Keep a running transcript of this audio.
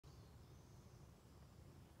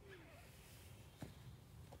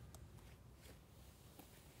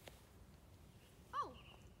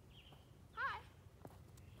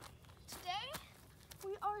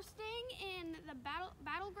we're staying in the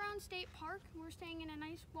Battleground State Park. We're staying in a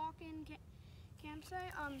nice walk-in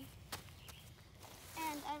campsite. And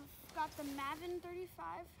I've got the Maven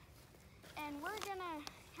 35, and we're gonna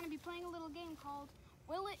kind of be playing a little game called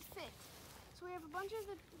Will It Fit? So we have a bunch of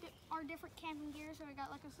our different camping gear. So I got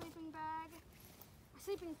like a sleeping bag, a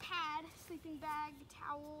sleeping pad, sleeping bag,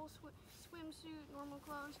 towel, swimsuit, normal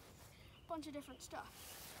clothes, a bunch of different stuff.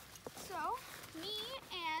 So me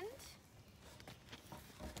and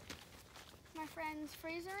my friends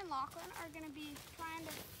Fraser and Lachlan are gonna be trying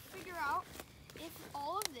to figure out if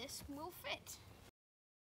all of this will fit.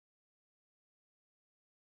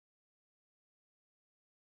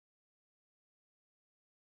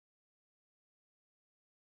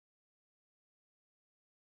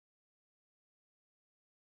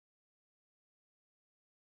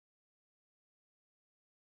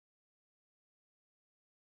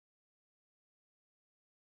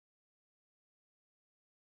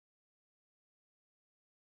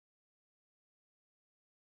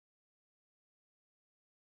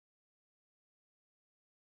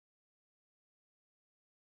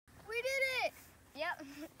 We did it! Yep.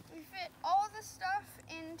 We fit all the stuff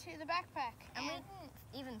into the backpack. And we didn't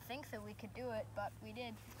even think that we could do it, but we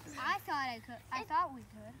did. I thought we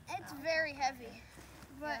could. It's very heavy,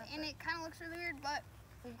 and it kind of looks really weird, but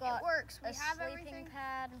we've got it works. We have sleeping everything.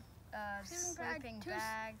 pad, sleeping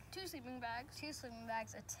bag, two sleeping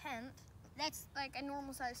bags, a tent. That's like a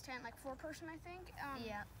normal size tent, like 4-person, I think.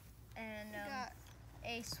 Yeah, and got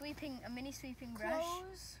a mini sweeping brush.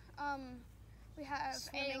 Clothes. We have a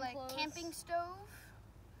camping stove.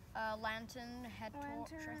 Lantern, head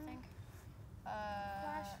torch, I think.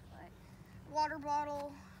 Flashlight. Water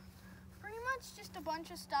bottle. Pretty much just a bunch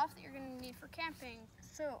of stuff that you're gonna need for camping.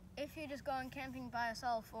 So if you're just going camping by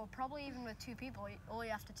yourself, or probably even with 2 people, all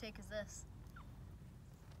you have to take is this.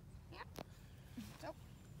 Yeah. So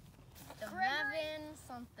the Maven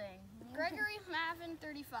something. Gregory Maven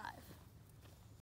 35.